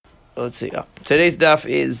let's see. Today's daf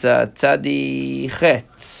is Tzadi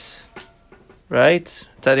right?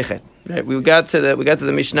 Tzadi Right. We got to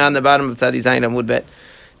the Mishnah on the bottom of Tzadi Zayin Amud Bet.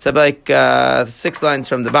 It's like 6 lines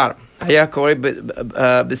from the bottom.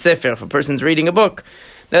 If a person's reading a book.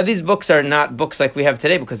 Now, these books are not books like we have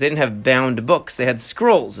today because they didn't have bound books. They had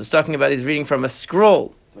scrolls. It's talking about he's reading from a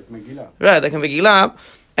scroll. It's like Megillah. Right, like a Megillah.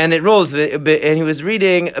 And it rolls, and he was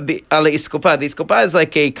reading Ala Iskopa. The Iskopa is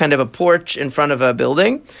like a kind of a porch in front of a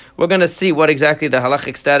building. We're going to see what exactly the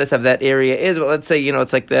halachic status of that area is. But let's say,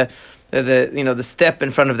 it's like the step in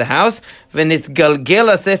front of the house.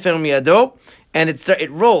 V'nitgalgela sefer miyado. And it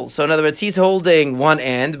rolls. So in other words, he's holding one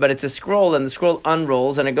end, but it's a scroll, and the scroll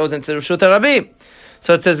unrolls, and it goes into Reshut HaRabim.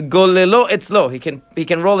 So it says golelo etzlo. He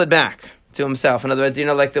can roll it back to himself. In other words,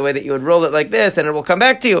 like the way that you would roll it like this, and it will come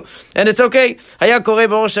back to you, and it's okay. If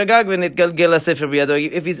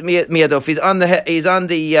he's miyado, if he's on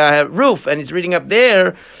the roof and he's reading up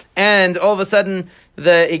there, and all of a sudden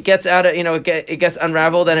it gets out of it gets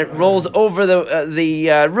unraveled and it rolls over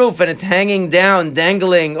the roof, and it's hanging down,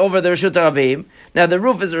 dangling over the Reshut HaRabim. Now the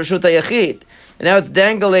roof is Reshut HaYachid. And now it's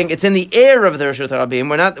dangling. It's in the air of the Reshut HaRabim.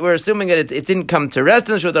 We're assuming that it didn't come to rest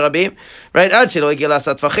in the Reshut HaRabim, right? If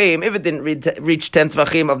it didn't reach 10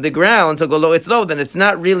 tvachim of the ground, so go low, it's low. Then it's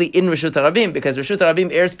not really in Reshut HaRabim, because Reshut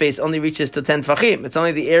HaRabim airspace only reaches to 10 tvachim. It's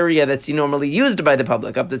only the area that's normally used by the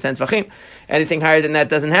public up to 10 tvachim. Anything higher than that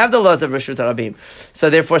doesn't have the laws of Reshut HaRabim. So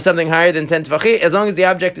therefore, something higher than 10 tvachim, as long as the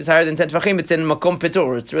object is higher than 10 tvachim, it's in makom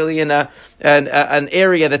petur. It's really in an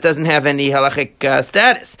area that doesn't have any halachic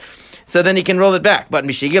status. So then he can roll it back. But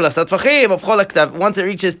once it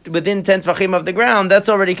reaches within 10 tvachim of the ground, that's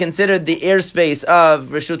already considered the airspace of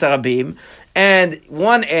Reshut HaRabim, and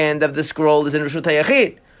one end of the scroll is in Reshut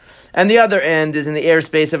HaYachid, and the other end is in the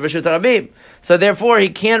airspace of Reshut HaRabim. So therefore, he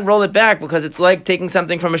can't roll it back because it's like taking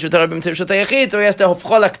something from Reshut HaRabim to Reshut HaYachid. So he has to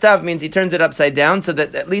hofchol aktav, means he turns it upside down, so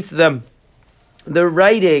that at least the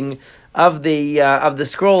writing of the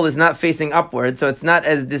scroll is not facing upward, so it's not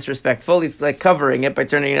as disrespectful. He's like covering it by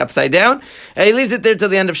turning it upside down, and he leaves it there till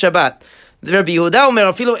the end of Shabbat. Rabbi Yehuda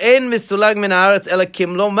Omer, afilu ein misulag min haaretz ela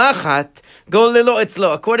kimlo machat go lelo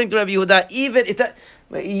etzlo. According to Rabbi Yehuda, even 10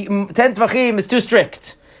 tvachim is too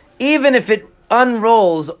strict. Even if it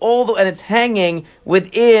unrolls and it's hanging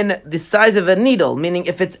within the size of a needle, meaning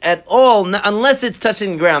if it's at all, unless it's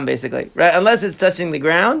touching the ground, basically, right? Unless it's touching the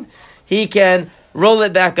ground, he can roll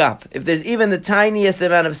it back up. If there's even the tiniest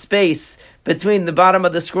amount of space between the bottom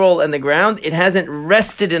of the scroll and the ground, it hasn't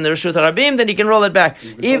rested in the Reshut HaRabim, then he can roll it back.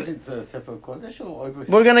 Because it's a Sefer Kodesh or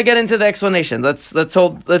everything? We're going to get into the explanation. Let's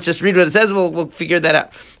just read what it says. We'll figure that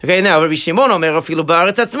out. Okay, now Rabbi Shimon Omer afilu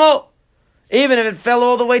ba'aretz atzmo. Even if it fell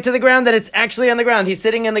all the way to the ground, then it's actually on the ground. He's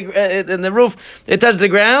sitting in the roof. It touched the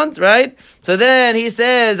ground, right? So then he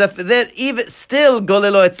says that even still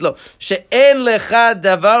golelo etzlo she'en lecha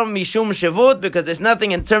davar mishum shavut, because there's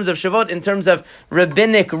nothing in terms of shavut, in terms of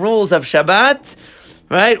rabbinic rules of Shabbat,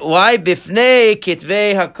 right? Why bifnei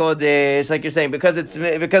kitvei hakodesh? Like you're saying, because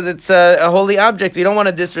it's a holy object. We don't want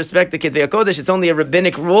to disrespect the kitvei hakodesh. It's only a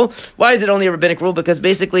rabbinic rule. Why is it only a rabbinic rule? Because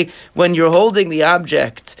basically, when you're holding the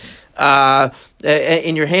object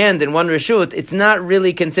in your hand in one reshut, it's not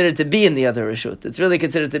really considered to be in the other reshut. It's really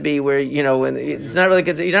considered to be where, when it's not really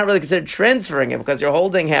you're not really considered transferring it, because you're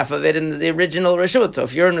holding half of it in the original reshut. So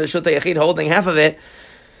if you're in reshut hayachid holding half of it,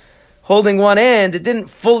 holding one end, it didn't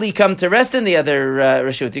fully come to rest in the other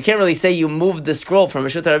reshut. You can't really say you moved the scroll from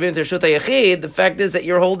Reshut HaRabim to Reshut HaYachid. The fact is that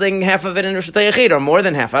you're holding half of it in Reshut HaYachid, or more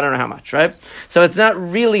than half. I don't know how much, right? So it's not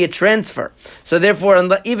really a transfer. So therefore,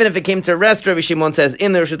 even if it came to rest, Rabbi Shimon says,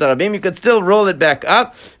 in the Reshut HaRabim, you could still roll it back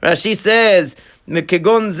up. Rashi says,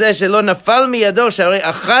 מכגון זה שלא נפל מידו שהרי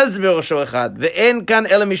אחז בראשו אחד ואין כאן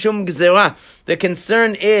אלא משום גזרה. The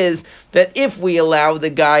concern is that if we allow the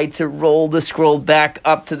guy to roll the scroll back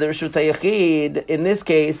up to the Reshut HaYachid, in this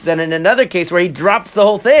case, then in another case where he drops the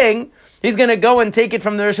whole thing, he's going to go and take it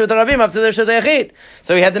from the Reshut HaRabim up to the Reshut HaYachid.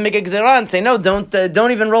 So he had to make a gzera and say, no,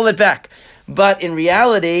 don't even roll it back. But in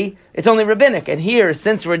reality, it's only rabbinic. And here,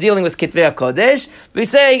 since we're dealing with Kitvei HaKodesh, we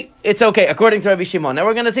say it's okay, according to Rabbi Shimon. Now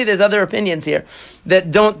we're going to see there's other opinions here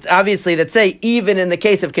that say even in the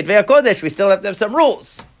case of Kitvei HaKodesh, we still have to have some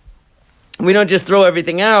rules. We don't just throw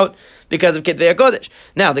everything out because of Kitvei HaKodesh.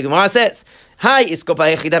 Now, the Gemara says, Hi,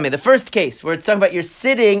 Iskopa Yechidame, the first case where it's talking about you're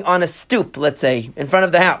sitting on a stoop, let's say, in front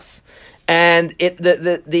of the house, and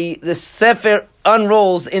the Sefer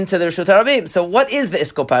unrolls into the Reshut HaRabim. So what is the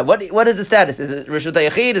Iskopa? What is the status? Is it Reshut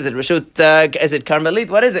HaYachid? Is it Karmelit?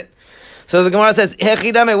 What is it? So the Gemara says,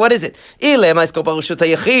 Hechidame, what is it? Ilema Iskopa Reshut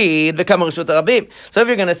HaYachid v'kama Reshut HaRabim. So if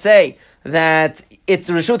you're going to say that it's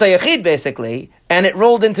Reshut HaYachid basically, and it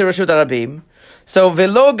rolled into Reshut HaRabim, So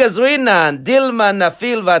velo gazrinan dilma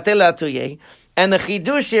nafil vatelatuye, and the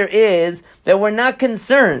chidush here is that we're not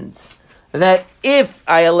concerned that if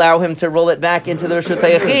I allow him to roll it back into the Reshut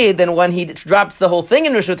HaYachid, then when he drops the whole thing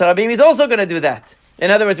in Reshut HaRabim, he's also going to do that.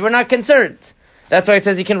 In other words, we're not concerned. That's why it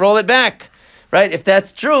says he can roll it back. Right? If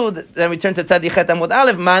that's true, then we turn to Tzadichet Amud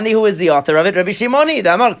Aleph. Mani, who is the author of it? Rabbi Shimoni.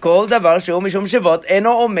 Damar kol davar shehu mishum shevot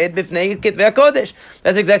eno omed b'fnei kitvei HaKodesh.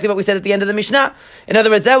 That's exactly what we said at the end of the Mishnah. In other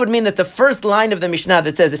words, that would mean that the first line of the Mishnah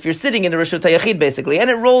that says, if you're sitting in the Reshut HaYachid, basically, and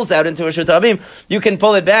it rolls out into Reshut HaRabim, you can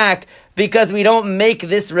pull it back because we don't make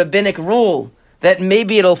this rabbinic rule that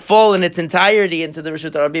maybe it'll fall in its entirety into the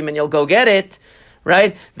Reshut HaRabim and you'll go get it.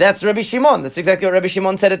 Right? That's Rabbi Shimon. That's exactly what Rabbi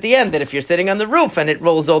Shimon said at the end, that if you're sitting on the roof and it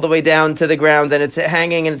rolls all the way down to the ground and it's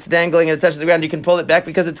hanging and it's dangling and it touches the ground, you can pull it back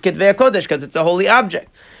because it's Kitvei HaKodesh, because it's a holy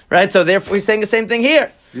object. Right? So therefore we're saying the same thing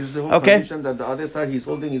here. This is the whole condition that the other side he's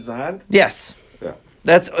holding his hand? Yes. Yeah.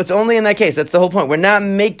 It's only in that case. That's the whole point. We're not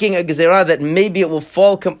making a gezerah that maybe it will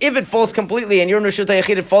fall. If it falls completely and you're in Reshut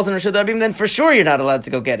HaYachid, it falls in Reshut HaRabim, then for sure you're not allowed to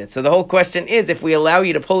go get it. So the whole question is, if we allow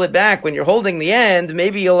you to pull it back when you're holding the end,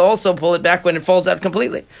 maybe you'll also pull it back when it falls out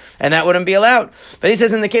completely. And that wouldn't be allowed. But he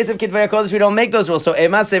says in the case of Kitvei HaKodesh, we don't make those rules. So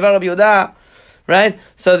Emas Seva Rabbi Yehuda, right?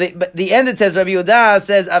 So the end it says, Rabbi Yehuda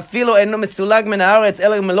says, Afilo eno mitzulag min haaretz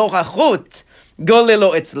elo meloch achut, go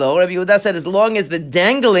lelo etzlo. Rabbi Yehuda said, as long as the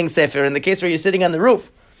dangling sefer, in the case where you're sitting on the roof,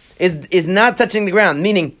 is not touching the ground,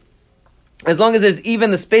 meaning as long as there's even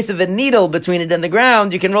the space of a needle between it and the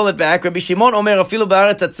ground, you can roll it back. Rabbi Shimon omer afilu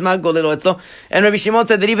ba'aretz atzma go lelo etzlo, and Rabbi Shimon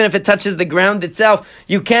said that even if it touches the ground itself,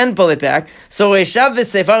 you can pull it back. So Reshav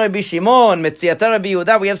v'sefer Rabbi Shimon metziata Rabbi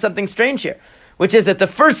Yehuda, we have something strange here, which is that the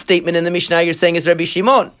first statement in the Mishnah you're saying is Rabbi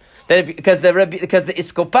Shimon. Because the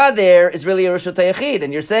iskopa there is really a Reshut HaYachid,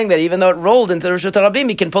 and you're saying that even though it rolled into Reshut HaRabim,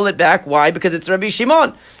 you can pull it back. Why? Because it's Rabbi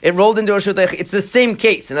Shimon. It rolled into Reshut HaYachid. It's the same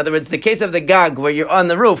case. In other words, the case of the gag where you're on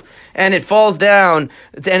the roof and it falls down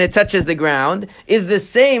and it touches the ground is the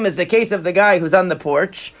same as the case of the guy who's on the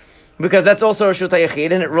porch, because that's also Reshut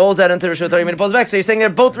HaYachid, and it rolls out into Reshut HaRabim and it pulls back. So you're saying they're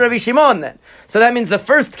both Rabbi Shimon then. So that means the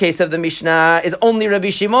first case of the Mishnah is only Rabbi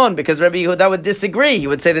Shimon, because Rabbi Yehuda would disagree. He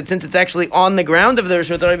would say that since it's actually on the ground of the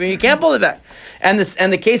Reshut HaRabim, you can't pull it back. And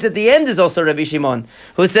the case at the end is also Rabbi Shimon,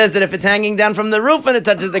 who says that if it's hanging down from the roof and it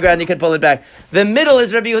touches the ground, you can pull it back. The middle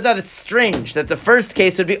is Rabbi Yehuda. That's strange, that the first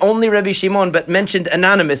case would be only Rabbi Shimon, but mentioned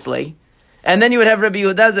anonymously. And then you would have Rabbi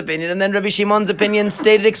Yehuda's opinion, and then Rabbi Shimon's opinion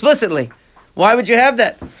stated explicitly. Why would you have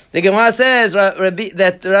that? The Gemara says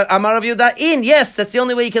that Amar Rabbi Yehuda yes, that's the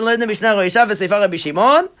only way you can learn the Mishnah. Rabbi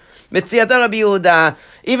Shimon, Metziata Rabbi Yehuda.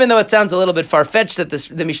 Even though it sounds a little bit far-fetched that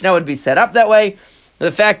the Mishnah would be set up that way,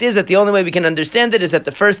 the fact is that the only way we can understand it is that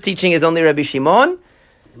the first teaching is only Rabbi Shimon,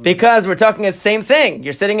 because we're talking the same thing.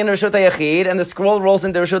 You're sitting in Reshut HaYachid, and the scroll rolls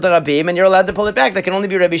into Reshut HaRabim, and you're allowed to pull it back. That can only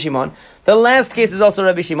be Rabbi Shimon. The last case is also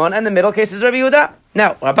Rabbi Shimon, and the middle case is Rabbi Yehuda.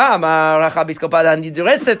 Now, no,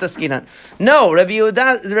 Rabbi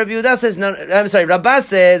Yehuda says no. I'm sorry, Rabbah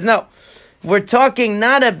says no. We're talking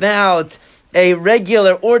not about a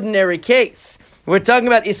regular, ordinary case. We're talking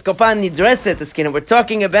about iskopa nidreset askinan. We're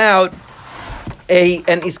talking about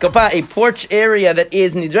an iskopa, a porch area that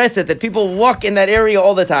is nidreset, that people walk in that area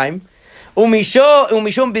all the time.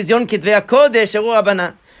 Umishum bizyon kitvei HaKodesh aru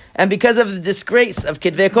Rabbanan. And because of the disgrace of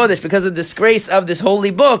Kitvei HaKodesh, because of the disgrace of this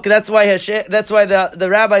holy book, that's why the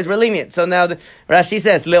rabbis were lenient. So now Rashi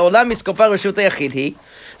says, Le'olam iskopa Reshut HaYachid hi.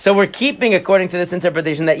 So we're keeping, according to this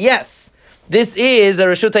interpretation, that yes, this is a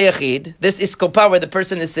Reshut HaYachid. This iskopa where the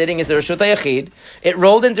person is sitting is a Reshut HaYachid. It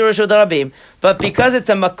rolled into Reshut HaRabim. But because it's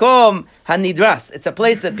a makom hanidras, it's a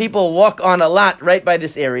place that people walk on a lot right by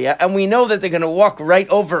this area, and we know that they're going to walk right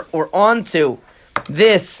over or onto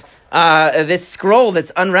this scroll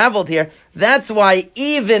that's unraveled here. That's why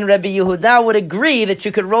even Rabbi Yehuda would agree that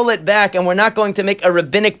you could roll it back, and we're not going to make a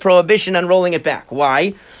rabbinic prohibition on rolling it back.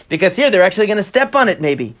 Why? Because here they're actually going to step on it,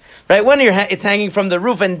 maybe. Right? When it's hanging from the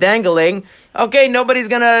roof and dangling, okay, nobody's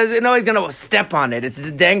going to step on it. It's a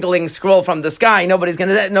dangling scroll from the sky. Nobody's going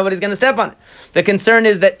to step on it. The concern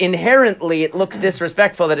is that inherently it looks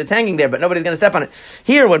disrespectful that it's hanging there, but nobody's going to step on it.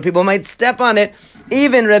 Here, when people might step on it,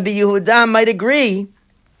 even Rabbi Yehuda might agree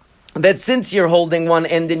that since you're holding one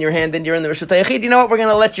end in your hand and you're in the Reshut HaYachid, you know what, we're going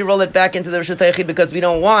to let you roll it back into the Reshut HaYachid because we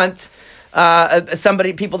don't want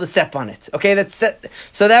people to step on it. Okay,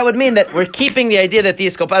 so that would mean that we're keeping the idea that the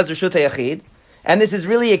iskopa is Reshut HaYachid, and this is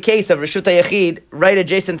really a case of Reshut HaYachid right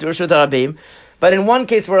adjacent to Reshut HaRabim. But in one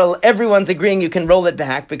case where everyone's agreeing you can roll it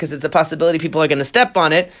back because it's a possibility people are going to step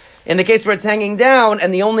on it, in the case where it's hanging down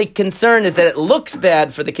and the only concern is that it looks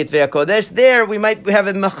bad for the Kitvei HaKodesh, there we might have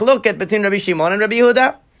a machloket between Rabbi Shimon and Rabbi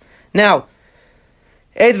Yehuda. Now,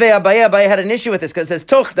 Abaye had an issue with this because it says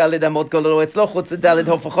toch dalid amot kololo etzlo chutz dalid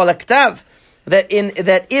hofachol haktav. That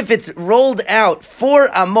if it's rolled out 4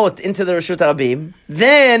 amot into the Reshut Rabim,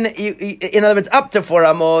 then in other words up to 4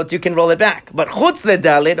 amot you can roll it back. But chutz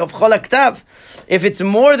dalid hofachol haktav, if it's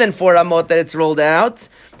more than 4 amot that it's rolled out,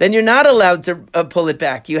 then you're not allowed to pull it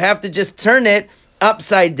back. You have to just turn it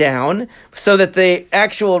upside down so that the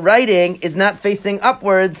actual writing is not facing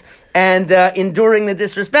upwards and enduring the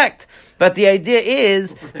disrespect. But the idea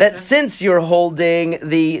is that since you're holding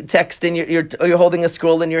the text in you're holding a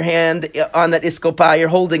scroll in your hand on that iskopa, you're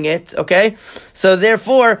holding it, okay? So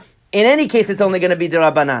therefore, in any case, it's only going to be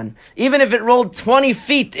derabanan. Even if it rolled 20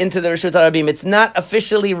 feet into the Reshut HaRabim, it's not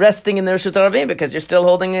officially resting in the Reshut HaRabim because you're still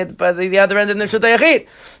holding it by the other end in the Reshut HaYachid.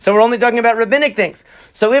 So we're only talking about rabbinic things.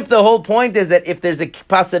 So if the whole point is that if there's a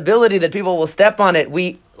possibility that people will step on it,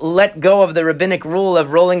 we let go of the rabbinic rule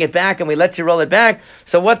of rolling it back and we let you roll it back.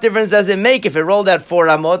 So what difference does it make if it rolled out 4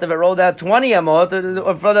 amot, if it rolled out 20 amot, or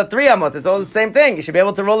if it rolled out 3 amot? It's all the same thing. You should be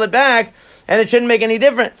able to roll it back and it shouldn't make any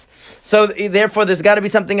difference. So therefore there's got to be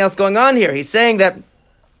something else going on here. He's saying that,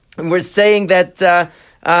 we're saying that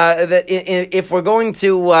if we're going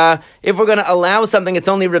to allow something, it's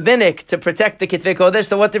only rabbinic to protect the Kitvei Kodesh.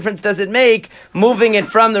 So what difference does it make moving it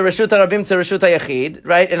from the Reshut HaRabim to Reshut HaYachid,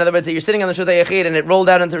 right? In other words, you're sitting on the Reshut HaYachid and it rolled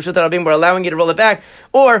out into Reshut HaRabim, we're allowing you to roll it back.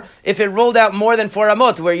 Or if it rolled out more than 4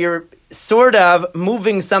 amot, where you're sort of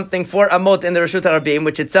moving something 4 amot in the Reshut HaRabim,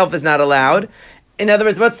 which itself is not allowed. In other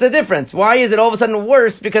words, what's the difference? Why is it all of a sudden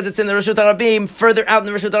worse because it's in the Reshut HaRabim, further out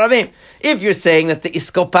in the Reshut HaRabim? If you're saying that the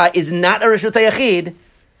Iskopa is not a Reshut HaYachid,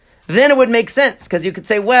 then it would make sense, because you could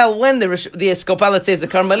say, well, when the Iskopa, let's say, is a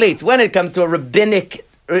Karmelit, when it comes to a rabbinic,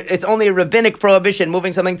 it's only a rabbinic prohibition,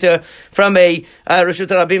 moving something from a Reshut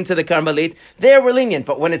HaRabim to the Karmelit, there we're lenient.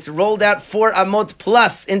 But when it's rolled out 4 amot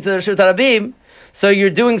plus into the Reshut HaRabim, so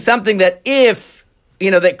you're doing something that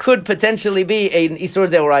that could potentially be an Isur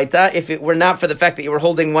Deoraita, if it were not for the fact that you were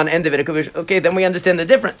holding one end of it, it could be, okay, then we understand the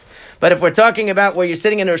difference. But if we're talking about where you're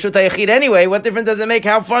sitting in a Reshut HaYachid anyway, what difference does it make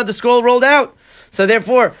how far the scroll rolled out? So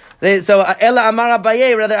therefore, Ela Amar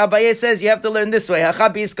Abaye, rather Abaye says you have to learn this way.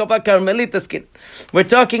 Hachabi Iskopa Karmelita skin. We're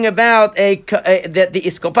talking about that the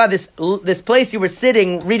Iskopa, this place you were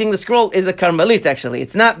sitting reading the scroll, is a Karmelit actually.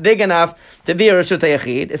 It's not big enough to be a Reshut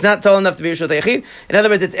HaYachid. It's not tall enough to be a Reshut HaYachid. In other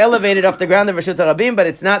words, it's elevated off the ground of Reshut HaRabim, but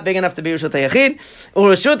it's not big enough to be Reshut HaYachid.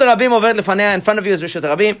 Reshut HaRabim over lefanea, in front of you is Reshut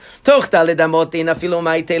HaRabim. Tochta ledamotin afilu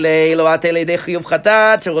ma'itele lo atele de chiyuv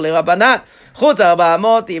chatat shurule rabanat. The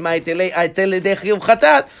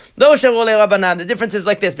difference is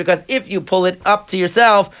like this, because if you pull it up to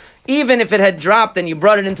yourself, even if it had dropped and you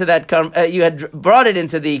brought it into the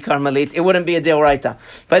Karmelit, it wouldn't be a Deoraita.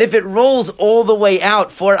 But if it rolls all the way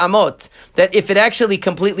out 4 amot, that if it actually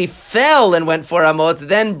completely fell and went 4 amot,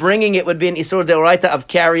 then bringing it would be an Isur Deoraita of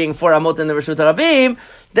carrying 4 amot in the Reshut HaRabim.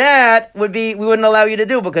 That would be, we wouldn't allow you to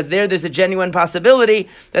do, because there's a genuine possibility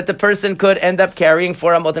that the person could end up carrying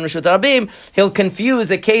 4 amot in Reshut HaRabim. He'll confuse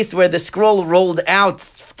a case where the scroll rolled out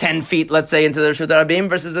 10 feet, let's say, into the Reshut HaRabim,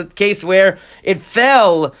 versus a case where it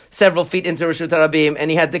fell several feet into Reshut HaRabim and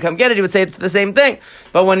he had to come get it. He would say it's the same thing.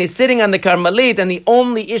 But when he's sitting on the Karmelit and the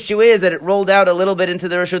only issue is that it rolled out a little bit into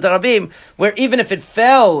the Reshut HaRabim, where even if it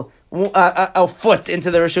fell a foot into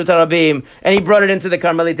the Reshut HaRabim and he brought it into the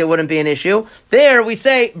Karmelit, it wouldn't be an issue. There we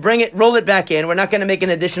say, roll it back in. We're not going to make an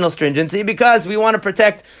additional stringency because we want to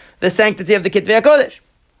protect the sanctity of the Kitvei HaKodesh.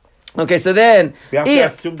 Okay, so then we have to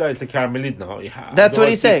assume that it's a Karmelit now. That's what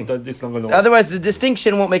he's saying. Otherwise, the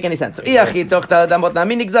distinction won't make any sense. So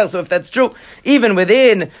if that's true, even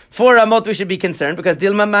within 4 amot, we should be concerned, because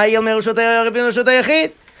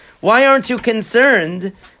why aren't you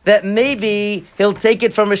concerned that maybe he'll take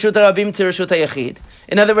it from Reshut HaRabim to Reshut HaYachid?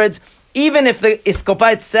 In other words, even if the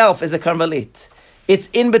Iskopa itself is a Karmelit, it's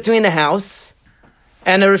in between the house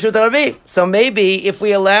and the Reshut HaRabim. So maybe if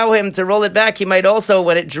we allow him to roll it back, he might also,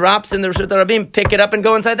 when it drops in the Reshut HaRabim, pick it up and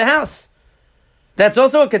go inside the house. That's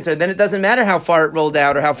also a concern. Then it doesn't matter how far it rolled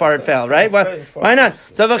out or how far it fell, right? Why not?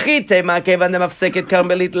 So it's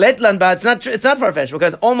not far-fetched,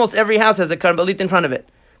 because almost every house has a Karmelit in front of it.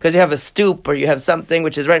 Because you have a stoop or you have something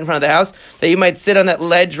which is right in front of the house, that you might sit on that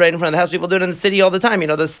ledge right in front of the house. People do it in the city all the time. You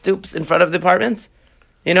know those stoops in front of the apartments?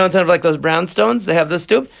 In terms of like those brownstones, they have the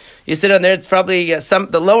stoop. You sit on there, it's probably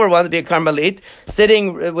the lower one would be a Karmelit.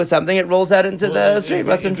 Sitting with something, it rolls out into the street.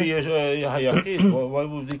 Why would be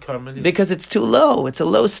Karmelit? Because it's too low. It's a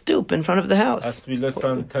low stoop in front of the house. It has to be less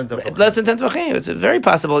than 10 tefachim. Less than 10 tefachim. It's very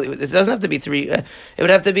possible. It doesn't have to be 3. It would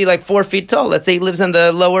have to be like 4 feet tall. Let's say he lives on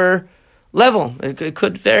the lower level. It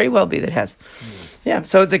could very well be that it has. Yeah,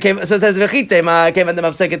 so it says v'chite ma kevan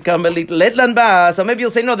demavseket karmelit letlan ba. So maybe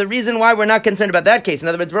you'll say no. The reason why we're not concerned about that case, in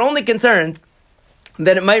other words, we're only concerned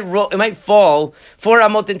that it might fall 4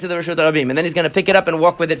 amot into the Reshut Harabim, and then he's going to pick it up and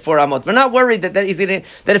walk with it 4 amot. We're not worried that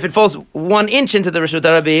if it falls 1 inch into the Reshut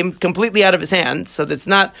Harabim, completely out of his hands, so that's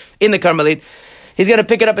not in the Karmelit, he's going to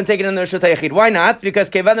pick it up and take it in the Reshut HaYachid. Why not? Because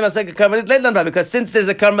since there's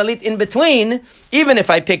a Karmelit in between, even if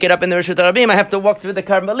I pick it up in the Reshut Harabim, I have to walk through the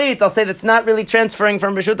Karmelit. I'll say that's not really transferring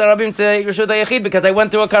from Reshut Harabim to Reshut HaYachid because I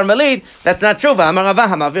went through a Karmelit. That's not true.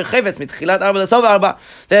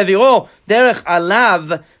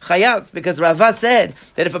 Because Rava said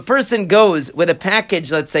that if a person goes with a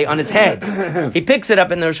package, let's say, on his head, he picks it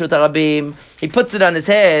up in the Reshut Harabim, he puts it on his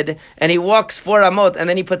head, and he walks 4 amot, and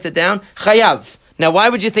then he puts it down, chayav. Now, why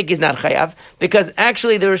would you think he's not chayav? Because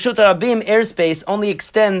actually the Reshut Harabim airspace only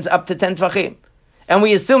extends up to 10 tvachim. And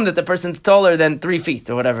we assume that the person's taller than 3 feet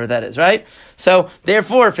or whatever that is, right? So,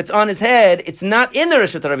 therefore, if it's on his head, it's not in the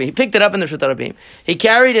Reshut Harabim. He picked it up in the Reshut Harabim. He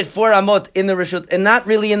carried it 4 amot in the Reshut, and not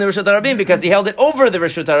really in the Reshut Harabim because he held it over the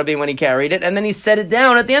Reshut Harabim when he carried it, and then he set it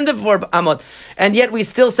down at the end of 4 amot. And yet we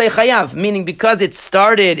still say chayav, meaning because it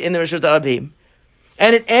started in the Reshut Harabim,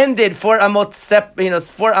 and it ended 4 amot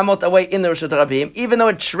 4 amot away in the Reshut Harabim. Even though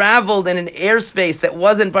it traveled in an airspace that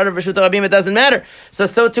wasn't part of Reshut Harabim, it doesn't matter.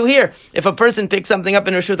 So too here. If a person picks something up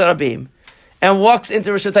in Reshut Harabim and walks into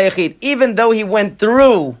Reshut HaYachid, even though he went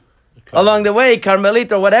through along the way,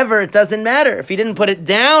 Karmelit or whatever, it doesn't matter. If he didn't put it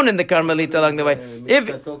down in the Karmelit along the way.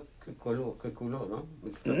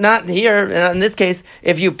 Not here, in this case,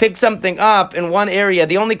 if you pick something up in one area,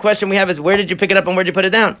 the only question we have is where did you pick it up and where did you put it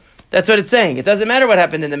down? That's what it's saying. It doesn't matter what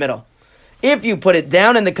happened in the middle. If you put it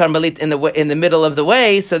down in the Karmelit in the middle of the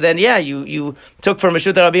way, so then you took from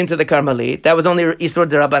Reshut Harabim to the Karmelit. That was only Isur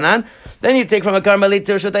D'Rabbanan. Then you take from a Karmelit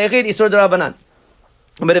to Reshut HaYachid, Isur D'Rabbanan.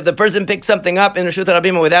 But if the person picks something up in Reshut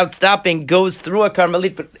Harabim without stopping, goes through a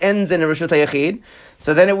Karmelit but ends in a Reshut HaYachid,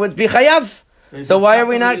 so then it would be Chayav. So why are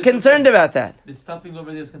we not concerned about that? The stopping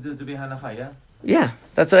over there is considered to be Hanacha, yeah? Yeah,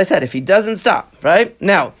 that's what I said. If he doesn't stop, right?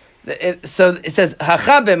 Now, so it says,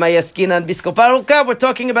 Hachabe mayaskinan biskoparuka. We're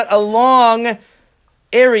talking about a long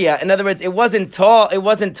area. In other words, it wasn't tall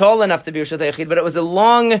enough to be Reshut HaYachid, but it was a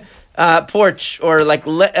long porch or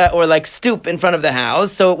like stoop in front of the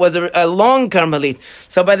house. So it was a long Karmelit.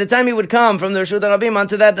 So by the time he would come from the Reshut Harabim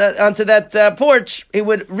onto that porch, he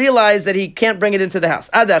would realize that he can't bring it into the house.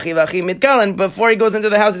 And before he goes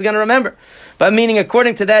into the house, he's going to remember. But meaning,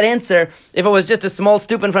 according to that answer, if it was just a small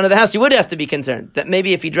stoop in front of the house, you would have to be concerned that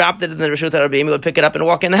maybe if he dropped it in the Reshut Harabim, he would pick it up and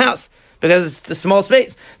walk in the house because it's a small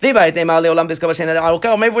space. Or maybe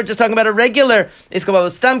we're just talking about a regular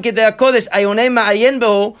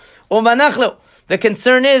The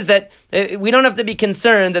concern is that we don't have to be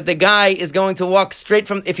concerned that the guy is going to walk straight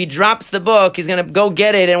from, if he drops the book, he's going to go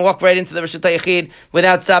get it and walk right into the Reshut HaYachid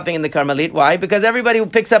without stopping in the Karmelit. Why? Because everybody who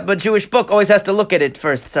picks up a Jewish book always has to look at it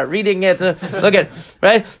first, start reading it, look at it,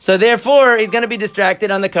 right? So therefore, he's going to be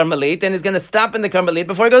distracted on the Karmelit and he's going to stop in the Karmelit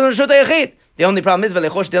before he goes to Reshut HaYachid. The only problem is,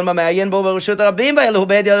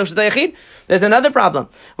 there's another problem,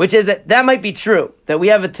 which is that might be true, that we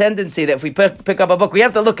have a tendency that if we pick up a book, we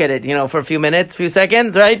have to look at it, for a few minutes, few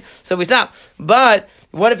seconds, right? So we stop. But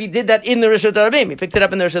what if he did that in the Reshut Harabim? He picked it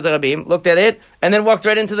up in the Reshut Harabim, looked at it, and then walked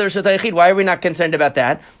right into the Reshut HaYachid. Why are we not concerned about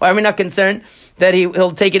that? Why are we not concerned that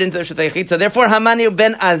he'll take it into the Reshut HaYachid? So therefore, Hamani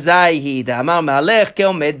ben Azai Damar Malech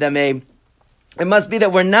Keomed Dameh. It must be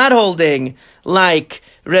that we're not holding like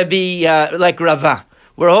like Rava.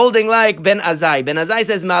 We're holding like Ben Azai. Ben Azai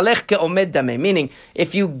says, Ma'alech ke'omed dameh, meaning,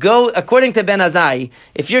 if you go, according to Ben Azai,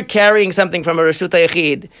 if you're carrying something from a Reshut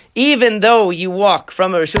HaYachid, even though you walk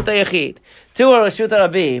from a Reshut HaYachid to a Reshut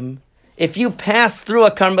Harabim, if you pass through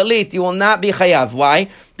a Karmelit, you will not be chayav. Why?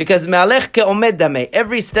 Because Ma'alech ke'omed dameh,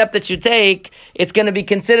 every step that you take, it's going to be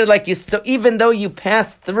considered like you, so even though you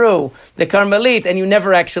passed through the Karmelit and you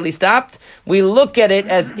never actually stopped, we look at it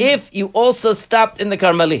as if you also stopped in the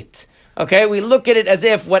Karmelit. Okay, we look at it as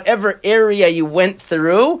if whatever area you went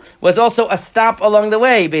through was also a stop along the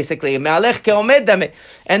way, basically. And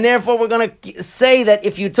therefore, we're going to say that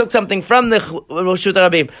if you took something from the Reshut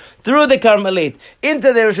Harabim through the Karmelit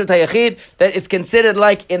into the Reshut HaYachid, that it's considered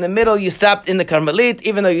like in the middle you stopped in the Karmelit,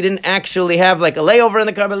 even though you didn't actually have like a layover in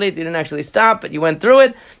the Karmelit, you didn't actually stop, but you went through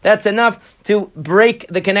it. That's enough to break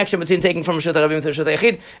the connection between taking from Reshut HaRabim to Reshut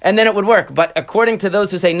HaYachid, and then it would work. But according to those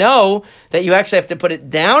who say no, that you actually have to put it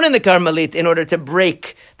down in the Karmelit in order to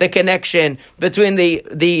break the connection between the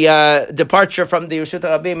departure from the Reshut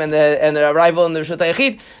HaRabim and the arrival in the Reshut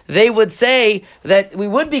HaYachid, they would say that we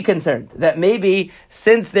would be concerned that maybe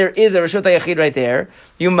since there is a Reshut HaYachid right there,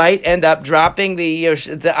 you might end up dropping the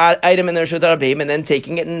item in the Reshut HaRabim and then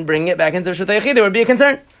taking it and bringing it back into the Reshut HaYachid. There would be a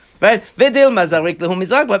concern. Right?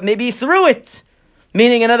 But maybe you threw it.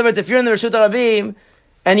 Meaning, in other words, if you're in the Reshut HaRabim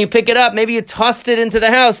and you pick it up, maybe you tossed it into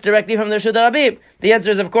the house directly from the Reshut HaRabim. The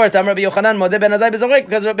answer is, of course, Amar Rabbi Yochanan, Modeh ben Azai bezorek,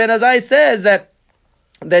 because Ben Azai says that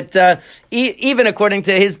even according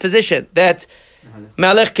to his position, that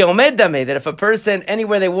Malech ke'omed dameh, that if a person,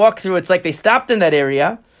 anywhere they walk through, it's like they stopped in that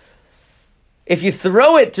area. If you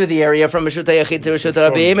throw it through the area from Reshut HaYachid to Reshut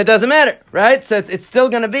HaRabim, it doesn't matter, right? So it's still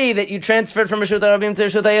going to be that you transferred from Reshut HaRabim to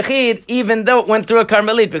Reshut HaYachid, even though it went through a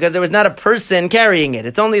Karmelit, because there was not a person carrying it.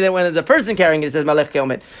 It's only that when there's a person carrying it, it says Malech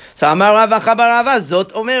Ke'omed. So Amar Rava Chabar Rava,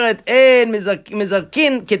 Zot Omeret, En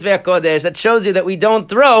Mizarkin Kitvei HaKodesh. That shows you that we don't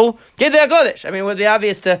throw Kitvei HaKodesh. I mean, it would be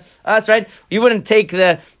obvious to us, right? You wouldn't take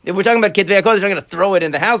if we're talking about Kitvei HaKodesh, you're going to throw it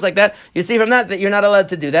in the house like that. You see from that you're not allowed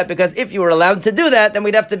to do that, because if you were allowed to do that, then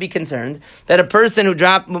we'd have to be concerned that a person who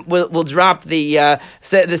will drop the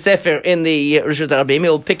Sefer in the Reshut HaRabim,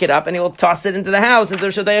 he'll pick it up and he'll toss it into the house, into the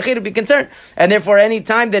Reshut HaYachid, would be concerned. And therefore, any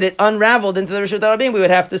time that it unraveled into the Reshut HaRabim, we would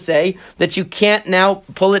have to say that you can't now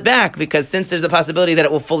pull it back, because since there's a possibility that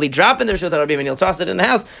it will fully drop in the Reshut HaRabim and you'll toss it in the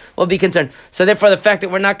house, we'll be concerned. So therefore, the fact that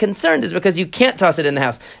we're not concerned is because you can't toss it in the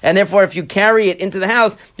house. And therefore, if you carry it into the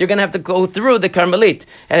house, you're going to have to go through the Karmelit.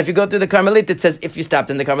 And if you go through the Karmelit, it says if you stopped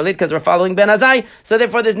in the Karmelit, because we're following Ben Azai. So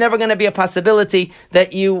therefore, there's never going to be a possibility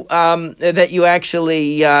that you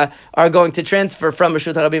actually are going to transfer from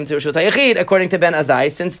Reshut HaRabim to Reshut HaYachid, according to Ben Azai,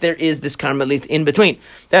 since there is this Karmelit in between.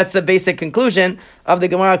 That's the basic conclusion of the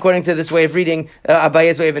Gemara, according to this way of reading,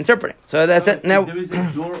 Abaye's way of interpreting. So that's it. Now, there is a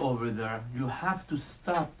door over there. You have to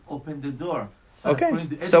stop, open the door.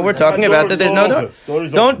 Okay, so we're talking about that there's no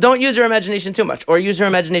door. Don't use your imagination too much, or use your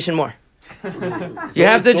imagination more. You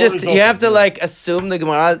have to like assume the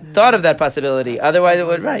Gemara thought of that possibility. Otherwise, it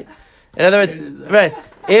would right. In other words, right.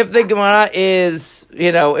 If the Gemara is,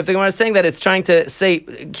 if the Gemara is saying that, it's trying to say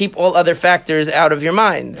keep all other factors out of your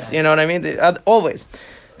mind. Yeah. You know what I mean? Always.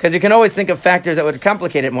 Because you can always think of factors that would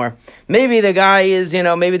complicate it more. Maybe the guy is,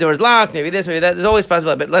 maybe the door is locked, maybe this, maybe that. There's always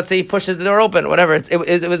possible. But let's say he pushes the door open, whatever.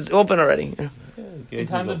 It was open already. In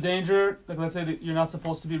times of danger, like let's say that you're not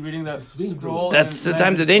supposed to be reading that scroll. That's the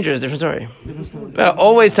times of danger is a different story. Well,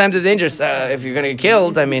 always times of danger. If you're going to get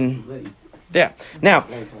killed, I mean, yeah. Now,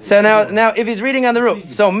 if he's reading on the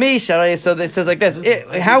roof, so it says like this.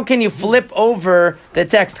 How can you flip over the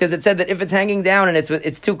text? Because it said that if it's hanging down and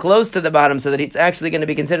it's too close to the bottom, so that it's actually going to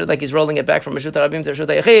be considered like he's rolling it back from Reshut HaRabim to Reshut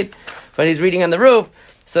HaYachid, but he's reading on the roof.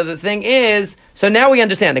 So the thing is, so now we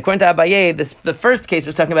understand. According to Abaye, the first case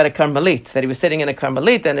was talking about a Karmelit, that he was sitting in a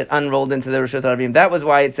Karmelit and it unrolled into the Reshut HaRabim. That was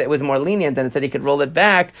why it was more lenient, and it said he could roll it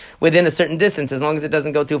back within a certain distance, as long as it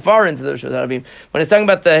doesn't go too far into the Reshut HaRabim. When it's talking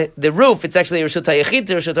about the roof, it's actually Reshut HaYachid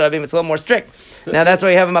to Reshut HaRabim. It's a little more strict. Now that's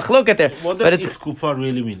why you have a machloket there. What does iskufar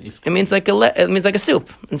really mean? It means like a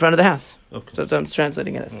stoop in front of the house. Okay. So that's what I'm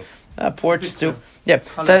translating it as. Porch stoop. Yeah.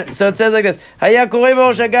 So it says like this. How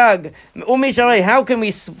can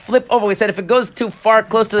we flip over? We said if it goes too far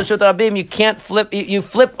close to the Reshut HaRabim, you can't flip. You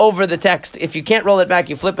flip over the text. If you can't roll it back,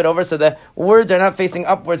 you flip it over so the words are not facing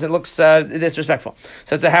upwards. It looks disrespectful.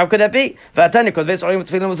 So it's how could that be?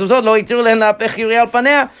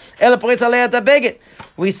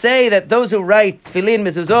 We say that those who write tefillin,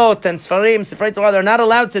 mezuzot, and sfarim, sefer Torah, they're not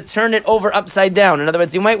allowed to turn it over upside down. In other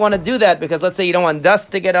words, you might want to do that because let's say you don't want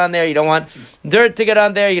dust to get on there, you don't want dirt to get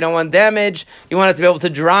on there, you don't want damage, you want it to be able to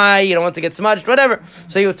dry, you don't want it to get smudged, whatever.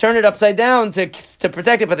 So you turn it upside down to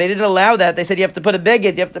protect it, but they didn't allow that. They said you have to put a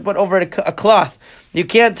beged, you have to put over it a cloth. You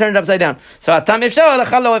can't turn it upside down. So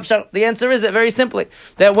the answer is that very simply,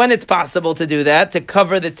 that when it's possible to do that, to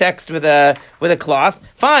cover the text with a cloth,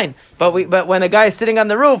 fine. But when a guy is sitting on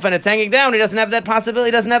the roof and it's hanging down, he doesn't have that possibility,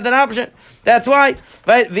 he doesn't have that option. That's why.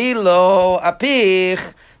 Right? Vilo apich.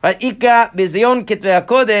 Right? Ika bizion kitvei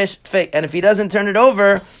hakodesh. And if he doesn't turn it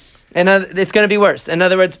over, it's going to be worse. In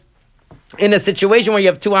other words, in a situation where you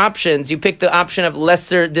have two options, you pick the option of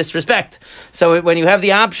lesser disrespect. So when you have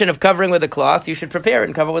the option of covering with a cloth, you should prepare it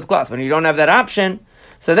and cover with cloth. When you don't have that option,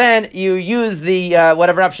 so then you use the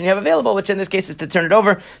whatever option you have available, which in this case is to turn it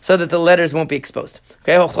over so that the letters won't be exposed.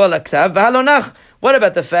 Okay. What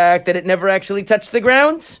about the fact that it never actually touched the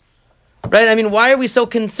ground? Right? I mean, why are we so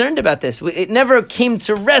concerned about this? It never came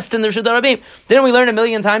to rest in the Reshut HaRabim. Didn't we learn a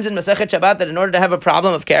million times in Masechet Shabbat that in order to have a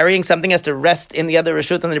problem of carrying, something has to rest in the other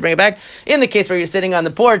Reshut and then you bring it back? In the case where you're sitting on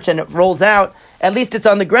the porch and it rolls out, at least it's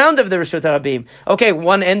on the ground of the Reshut HaRabim. Okay,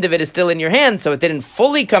 one end of it is still in your hand, so it didn't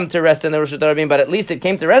fully come to rest in the Reshut HaRabim, but at least it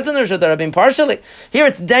came to rest in the Reshut HaRabim partially. Here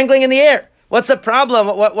it's dangling in the air. What's the problem?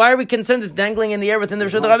 Why are we concerned it's dangling in the air within the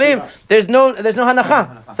Reshut HaRabim? There's no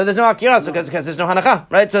hanacha. So there's no akira, because there's no hanacha,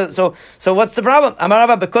 right? So what's the problem? Amar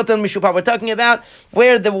Rava bekotel mishupah. We're talking about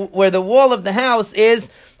where the wall of the house is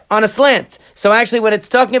on a slant. So actually when it's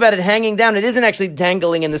talking about it hanging down, it isn't actually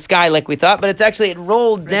dangling in the sky like we thought, but it's actually, it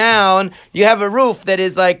rolled down. You have a roof that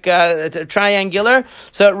is like triangular.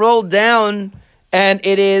 So it rolled down and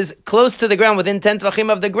it is close to the ground, within 10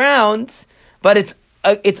 tvachim of the ground, but it's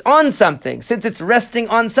on something. Since it's resting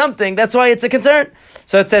on something, that's why it's a concern.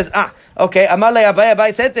 So it says, okay, Amalei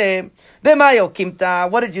Abai said to him,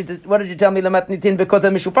 what did you tell me? You're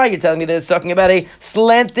telling me that it's talking about a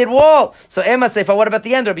slanted wall. So Emma Sefa, what about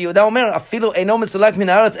the end? Rabbi Yehuda Omer, afilu eino mesulak min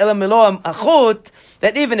haaretz ela milo achut,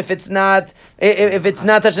 that even if it's not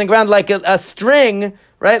touching the ground like a string,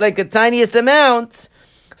 right, like the tiniest amount,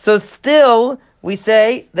 so still we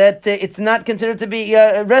say that it's not considered to be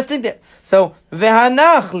resting there. So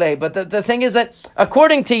vehanachle, but the thing is that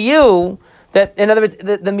according to you, that in other words,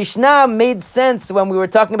 the Mishnah made sense when we were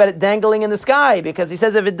talking about it dangling in the sky, because he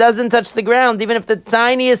says if it doesn't touch the ground, even if the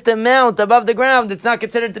tiniest amount above the ground, it's not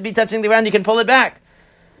considered to be touching the ground, you can pull it back.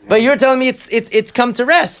 But you're telling me it's come to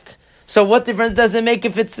rest. So what difference does it make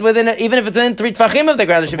if it's even if it's within 3 tvachim of the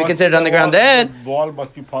ground, it should be considered on the ground then? The wall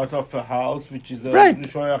must be part of a house, which is right.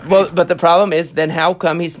 Well, but the problem is, then how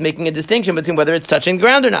come he's making a distinction between whether it's touching the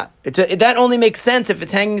ground or not? That only makes sense if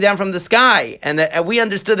it's hanging down from the sky. And that we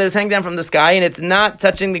understood that it's hanging down from the sky and it's not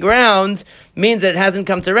touching the ground, means that it hasn't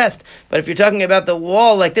come to rest. But if you're talking about the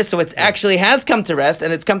wall like this, so it actually has come to rest,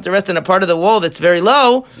 and it's come to rest in a part of the wall that's very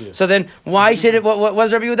low, so then why should it, what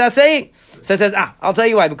was Rabbi Yehuda saying? So it says, I'll tell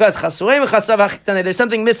you why. Because there's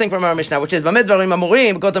something missing from our Mishnah, which is, when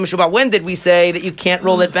did we say that you can't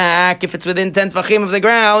roll it back if it's within 10 tvachim of the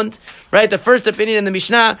ground? Right? The first opinion in the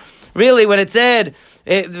Mishnah, really, when it said,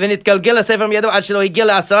 that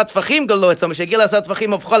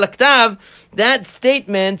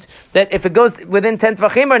statement, that if it goes within 10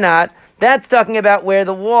 tvachim or not, that's talking about where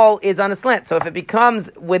the wall is on a slant. So if it becomes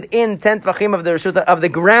within 10 tvachim of the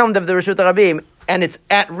ground of the Reshut HaRabim, and it's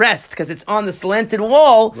at rest because it's on the slanted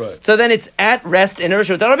wall, right, so then it's at rest in a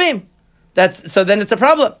Reshut HaRabim. So then it's a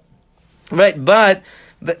problem, right? But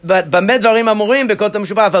if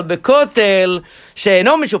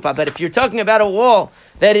you're talking about a wall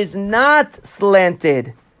that is not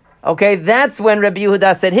slanted, okay, that's when Rabbi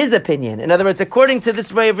Yehuda said his opinion. In other words, according to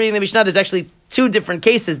this way of reading the Mishnah, there's actually 2 different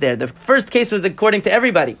cases there. The first case was according to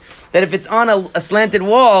everybody, that if it's on a slanted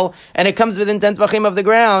wall and it comes within 10 tvachim of the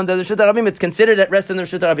ground, the Reshut HaRabim, it's considered at rest in the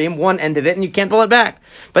Reshut HaRabim, one end of it, and you can't pull it back.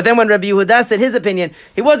 But then when Rabbi Yehuda said his opinion,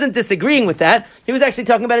 he wasn't disagreeing with that. He was actually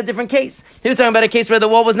talking about a different case. He was talking about a case where the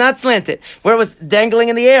wall was not slanted, where it was dangling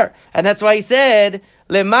in the air. And that's why he said,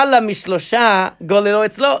 Lemala mishlosha golelo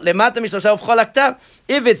etzlo. Lemata mishlosha uvchol aktav.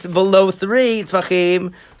 If it's below 3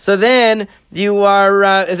 tvachim, so then you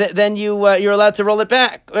are you're allowed to roll it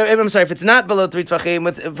back. I'm sorry, if it's not below 3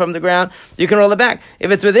 tvachim from the ground, you can roll it back.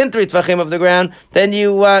 If it's within 3 tvachim of the ground, then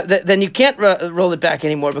you can't roll it back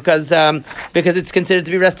anymore because it's considered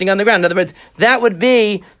to be resting on the ground. In other words, that would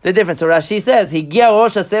be the difference. So Rashi says, "Higia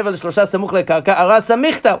rosh haseva l'shlosha samuch lekarka aras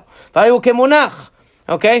samichtav v'ayu kemunach."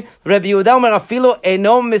 Okay, Rabbi Yehuda Omer afilu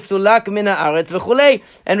eno mesulak min haaretz v'chulei,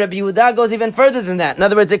 and Rabbi Yehuda goes even further than that. In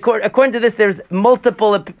other words, according to this, there's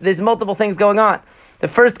multiple things going on. The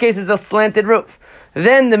first case is the slanted roof.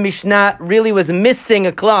 Then the Mishnah really was missing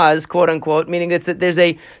a clause, quote unquote, meaning that there's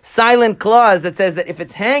a silent clause that says that if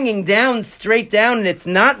it's hanging down straight down and it's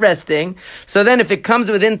not resting, so then if it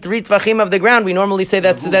comes within 3 tvachim of the ground, we normally say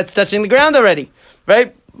that's touching the ground already,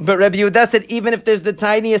 right? But Rabbi Yehuda said even if there's the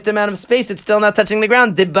tiniest amount of space, it's still not touching the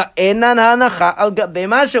ground. Because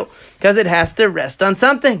it has to rest on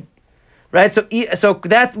something. Right? So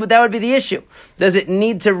that would be the issue. Does it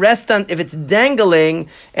need to rest on, if it's dangling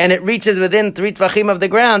and it reaches within 3 tvachim of the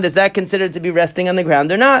ground, is that considered to be resting on the ground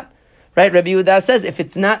or not? Right? Rabbi Yehuda says if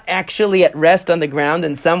it's not actually at rest on the ground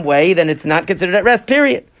in some way, then it's not considered at rest,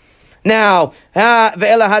 period. Now, what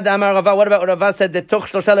about Rava said that toch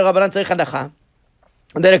shlosha l'Rabbanan tzarich hanacha?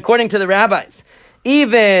 That according to the rabbis,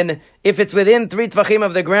 even if it's within 3 tvachim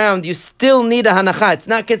of the ground, you still need a hanacha. It's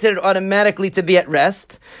not considered automatically to be at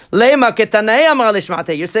rest. You're saying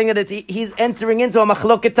that he's entering into a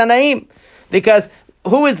machloket tanaim. Because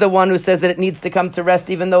who is the one who says that it needs to come to rest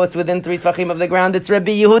even though it's within 3 tvachim of the ground? It's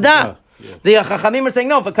Rabbi Yehuda. The Chachamim are saying,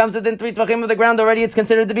 no, if it comes within 3 tvachim of the ground already, it's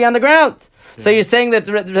considered to be on the ground. So you're saying that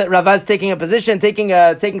Rava is taking a position,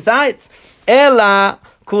 taking sides. Ela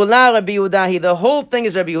kula Rabbi Yehuda. The whole thing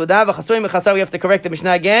is Rabbi Yehuda. V'chasurim v'chasar. We have to correct the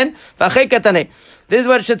Mishnah again. V'achei kataneh. This is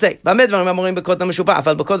what it should say. במה דברים אמורים בקוטן משופע?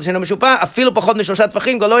 אבל בקוטן שאינו משופע, אפילו פחות מ3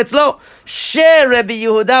 טפחים, גולו אצלו. שרבי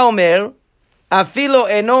יהודה אומר, אפילו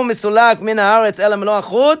אינו מסולק מן הארץ אלא מלוא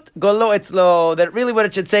החוט, גולו אצלו. That really what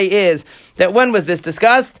it should say is that when was this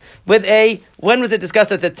discussed? When was it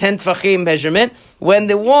discussed at the 10 tfachim measurement? When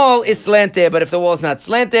the wall is slanted, but if the wall is not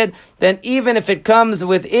slanted, then even if it comes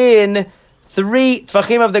within 3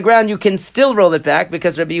 tfachim of the ground, you can still roll it back,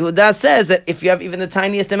 because Rabbi Yehuda says that if you have even the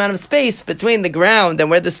tiniest amount of space between the ground and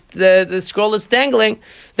where the scroll is dangling,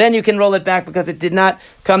 then you can roll it back because it did not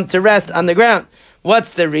come to rest on the ground.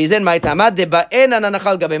 What's the reason? Because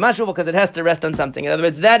it has to rest on something. In other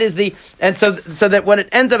words, that is so that what it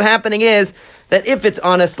ends up happening is that if it's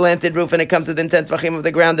on a slanted roof and it comes within 10 tvachim of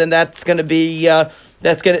the ground, then that's going to be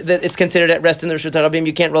it's considered at rest in the Reshut HaRabim.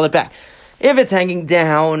 You can't roll it back. If it's hanging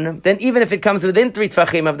down, then even if it comes within 3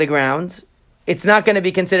 tvachim of the ground, it's not going to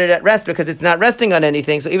be considered at rest because it's not resting on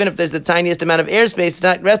anything. So even if there's the tiniest amount of airspace, it's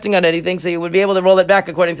not resting on anything, so you would be able to roll it back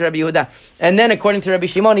according to Rabbi Yehuda. And then according to Rabbi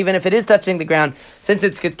Shimon, even if it is touching the ground, since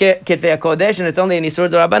it's Kitvei HaKodesh and it's only an Isur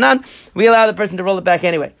D'Rabbanan, we allow the person to roll it back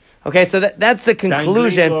anyway. Okay, so that's the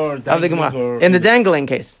conclusion of the Gemara. In the dangling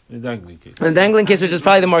case. In the dangling case, which is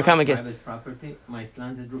probably the more common case. Property, my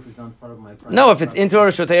slanted roof is not part of my property. No, if it's into a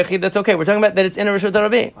Reshut HaYachid, that's okay. We're talking about that it's in a Reshut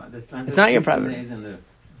HaRabim. It's not your property.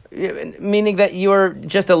 Meaning that you're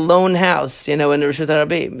just a lone house, in a Reshut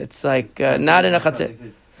HaRabim. It's like not in a chatzir.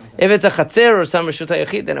 If it's a chatzir or some Reshut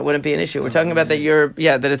HaYachid, then it wouldn't be an issue. We're talking about that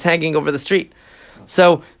that it's hanging over the street.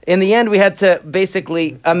 So in the end, we had to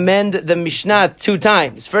basically amend the Mishnah 2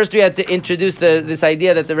 times. First, we had to introduce this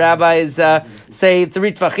idea that the rabbis say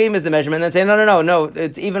 3 tvachim is the measurement, and then say no.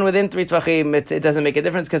 It's even within 3 tvachim, it doesn't make a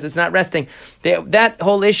difference because it's not resting. That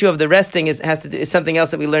whole issue of the resting is something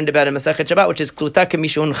else that we learned about in Masechet Shabbat, which is kluta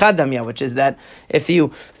k'mishun chadamya, which is that if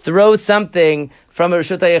you throw something from a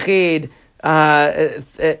Reshut HaYachid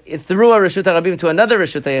through a Reshut HaRabim to another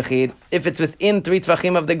Reshut HaYachid, if it's within 3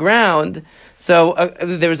 tvachim of the ground. So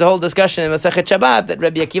there was a whole discussion in Masechet Shabbat that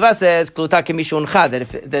Rabbi Akiva says Kluta k'mishun chad,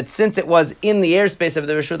 that since it was in the airspace of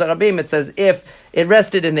the Reshut HaRabim, it says if it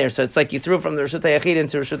rested in there. So it's like you threw from the Reshut HaYachid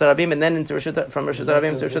into Reshut HaRabim and then from Reshut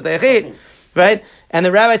HaRabim to Reshut HaYachid, right? And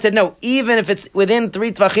the rabbi said no, even if it's within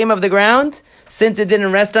 3 tvachim of the ground, since it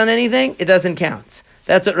didn't rest on anything, it doesn't count.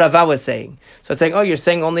 That's what Rava was saying. So it's saying, you're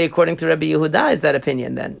saying only according to Rabbi Yehuda is that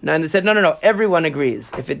opinion then? No, and they said, no. Everyone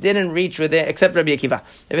agrees. If it didn't reach within, except Rabbi Akiva,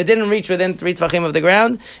 if it didn't reach within 3 tvachim of the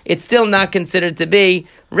ground, it's still not considered to be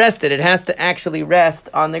rested. It has to actually rest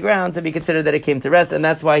on the ground to be considered that it came to rest, and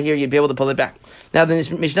that's why here you'd be able to pull it back. Now the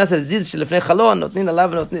Mishnah says, if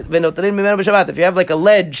you have like a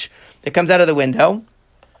ledge that comes out of the window,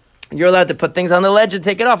 you're allowed to put things on the ledge and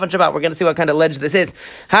take it off on Shabbat. We're going to see what kind of ledge this is.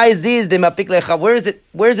 Where is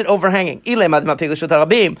it overhanging?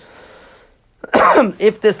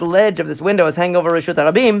 If this ledge of this window is hanging over Reshut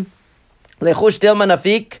HaRabim,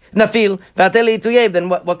 then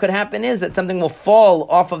what could happen is that something will fall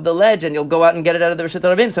off of the ledge and you'll go out and get it out of the Reshut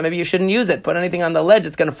HaRabim. So maybe you shouldn't use it. Put anything on the ledge,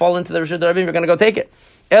 it's going to fall into the Reshut HaRabim, you're going to go take it.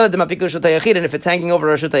 And if it's hanging over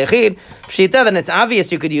Reshut HaYachid, Pshita, then it's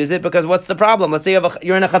obvious you could use it, because what's the problem? Let's say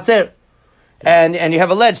you're in a chatzir, and you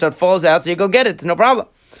have a ledge, so it falls out, so you go get it, no problem.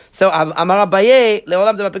 So Amar Abaye,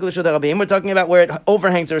 leolam de mapikul Reshut HaRabim, we're talking about where it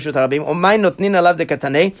overhangs the Reshut HaRabim. Umay notnin alav de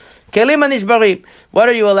katanei, kelim anishbarim. What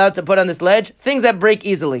are you allowed to put on this ledge? Things that break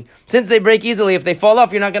easily. Since they break easily, if they fall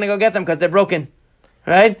off, you're not going to go get them because they're broken.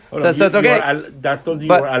 Right? So it's okay. That's not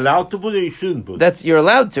you're allowed to put it, you shouldn't put it. You're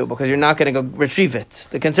allowed to, because you're not going to go retrieve it.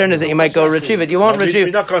 The concern is that you might go retrieve it. You won't retrieve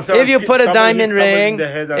it. If you put a diamond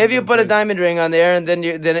ring, on there and then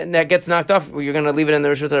it gets knocked off, you're going to leave it in the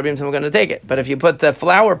Reshut HaRabim, so we're going to take it. But if you put the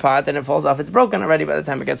flower pot and it falls off, it's broken already by the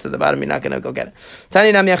time it gets to the bottom, you're not going to go get it.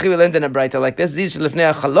 Tani Nam Yachi, we learned in a braita like this.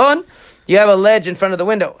 You have a ledge in front of the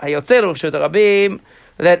window.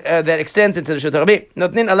 That extends into the Reshut HaRabim.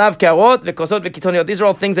 Notnin alav karot v'kosot v'kitoniot. These are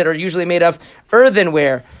all things that are usually made of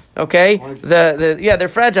earthenware. Okay, they're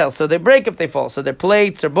fragile, so they break if they fall. So they're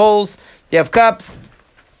plates or bowls. You have cups,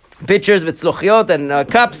 pitchers with tzlochiot and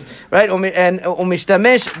cups, right? And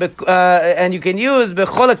umishtamesh and you can use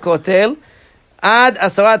bechol hakotel Ad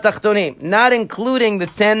asarat tachtonim, not including the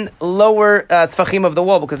 10 lower tfachim of the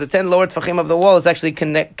wall, because the 10 lower tfachim of the wall is actually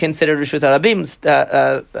considered Reshut HaRabim's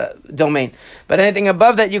domain. But anything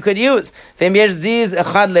above that you could use. It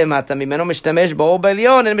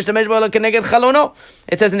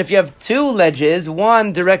says, and if you have two ledges,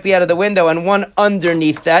 one directly out of the window and one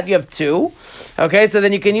underneath that, you have two. Okay, so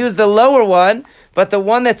then you can use the lower one, but the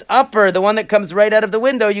one that's upper, the one that comes right out of the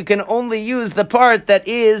window, you can only use the part that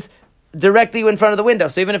is directly in front of the window.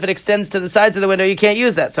 So even if it extends to the sides of the window, you can't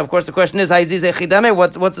use that. So of course the question is, what's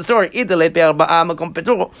the story? If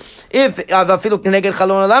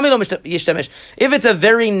it's a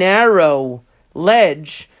very narrow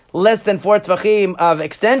ledge, less than 4 tvachim of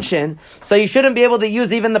extension, so you shouldn't be able to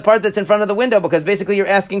use even the part that's in front of the window, because basically you're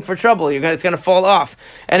asking for trouble. It's going to fall off.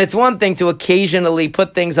 And it's one thing to occasionally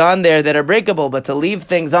put things on there that are breakable, but to leave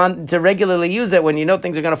things on, to regularly use it when you know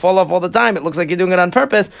things are going to fall off all the time, it looks like you're doing it on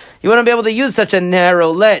purpose, you wouldn't be able to use such a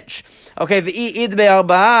narrow ledge. Okay, and if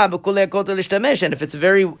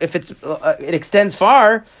it extends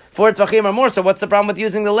far, 4 tvachim or more, so what's the problem with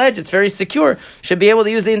using the ledge? It's very secure. Should be able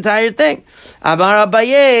to use the entire thing. We're talking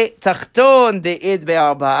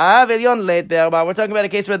about a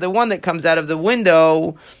case where the one that comes out of the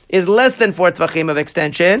window is less than 4 tvachim of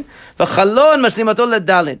extension. So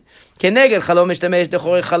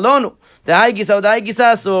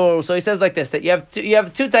he says like this, that you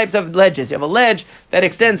have two types of ledges. You have a ledge that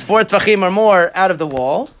extends 4 tvachim or more out of the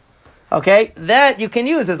wall. Okay, that you can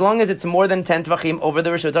use as long as it's more than 10 tvachim over the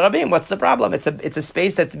Reshut HaRabim. What's the problem? It's a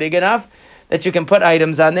space that's big enough that you can put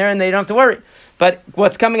items on there and they don't have to worry. But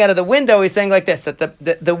what's coming out of the window is saying like this, that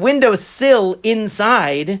the window sill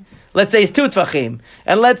inside, let's say, is 2 tvachim.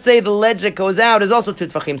 And let's say the ledge that goes out is also 2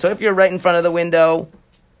 tvachim. So if you're right in front of the window,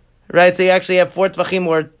 right, so you actually have 4 tvachim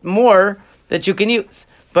or more that you can use.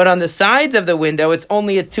 But on the sides of the window, it's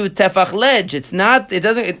only a 2 tefach ledge.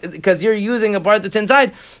 Because you're using a part that's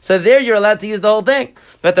inside. So there you're allowed to use the whole thing.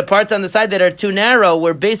 But the parts on the side that are too narrow,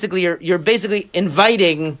 where basically you're basically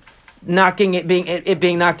inviting it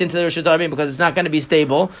being knocked into the Reshut HaRabim, because it's not going to be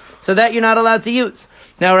stable. So that you're not allowed to use.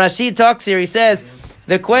 Now Rashi talks here, he says,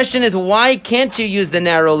 the question is, why can't you use the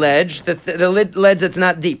narrow ledge, the ledge that's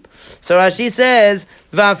not deep? So Rashi says,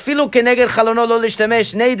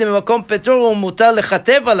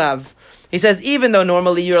 he says, even though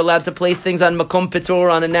normally you're allowed to place things on makom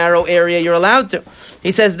petur, on a narrow area, you're allowed to.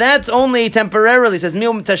 He says, that's only temporarily. He says,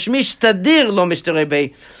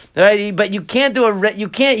 right? But you can't you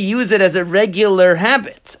can't use it as a regular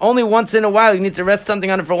habit. Only once in a while, you need to rest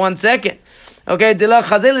something on it for 1 second. Okay,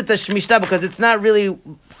 because it's not really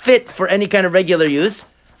fit for any kind of regular use,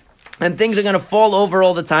 and things are going to fall over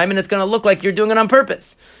all the time, and it's going to look like you're doing it on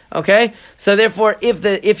purpose. Okay, so therefore,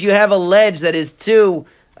 if you have a ledge that is too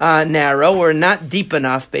narrow or not deep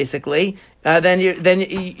enough, basically, then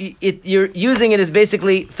you're using it as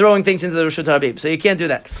basically throwing things into the Reshut HaRabim. So you can't do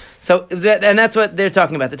that. So and that's what they're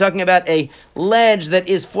talking about. They're talking about a ledge that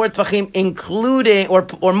is 4 tvachim, including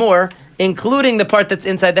or more, including the part that's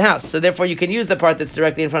inside the house. So therefore you can use the part that's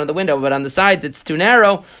directly in front of the window, but on the side that's too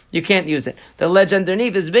narrow, you can't use it. The ledge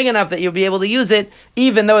underneath is big enough that you'll be able to use it,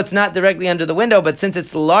 even though it's not directly under the window, but since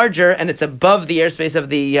it's larger and it's above the airspace of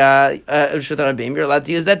the Reshut HaRabim, you're allowed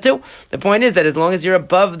to use that too. The point is that as long as you're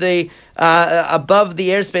above the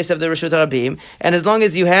airspace of the Reshut HaRabim, and as long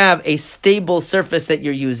as you have a stable surface that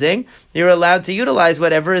you're using, you're allowed to utilize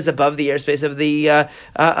whatever is above the airspace of the Reshut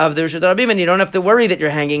HaRabim, and you don't have to worry that you're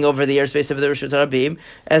hanging over the airspace of the Reshut HaRabim,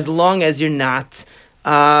 as long as you're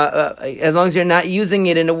not using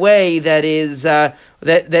it in a way that is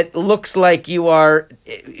that looks like you are,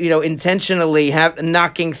 intentionally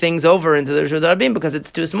knocking things over into the Reshut HaRabim because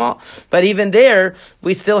it's too small. But even there,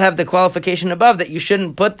 we still have the qualification above that you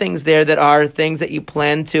shouldn't put things there that are things that you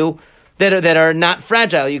plan to. That are not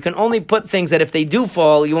fragile. You can only put things that if they do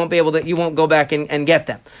fall, you won't go back and get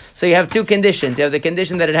them. So you have two conditions. You have the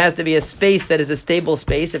condition that it has to be a space that is a stable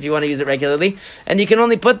space if you want to use it regularly. And you can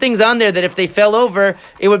only put things on there that if they fell over,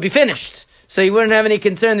 it would be finished. So you wouldn't have any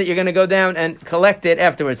concern that you're going to go down and collect it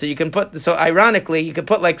afterwards. So ironically, you could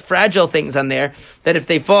put like fragile things on there that if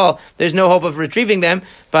they fall, there's no hope of retrieving them.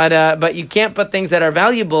 But you can't put things that are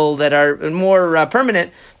valuable, that are more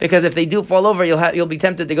permanent, because if they do fall over, you'll be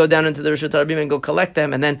tempted to go down into the Reshut HaRabim and go collect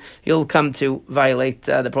them, and then you'll come to violate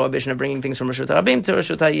the prohibition of bringing things from Reshut HaRabim to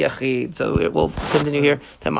Reshut HaYachid. So it will continue here tomorrow.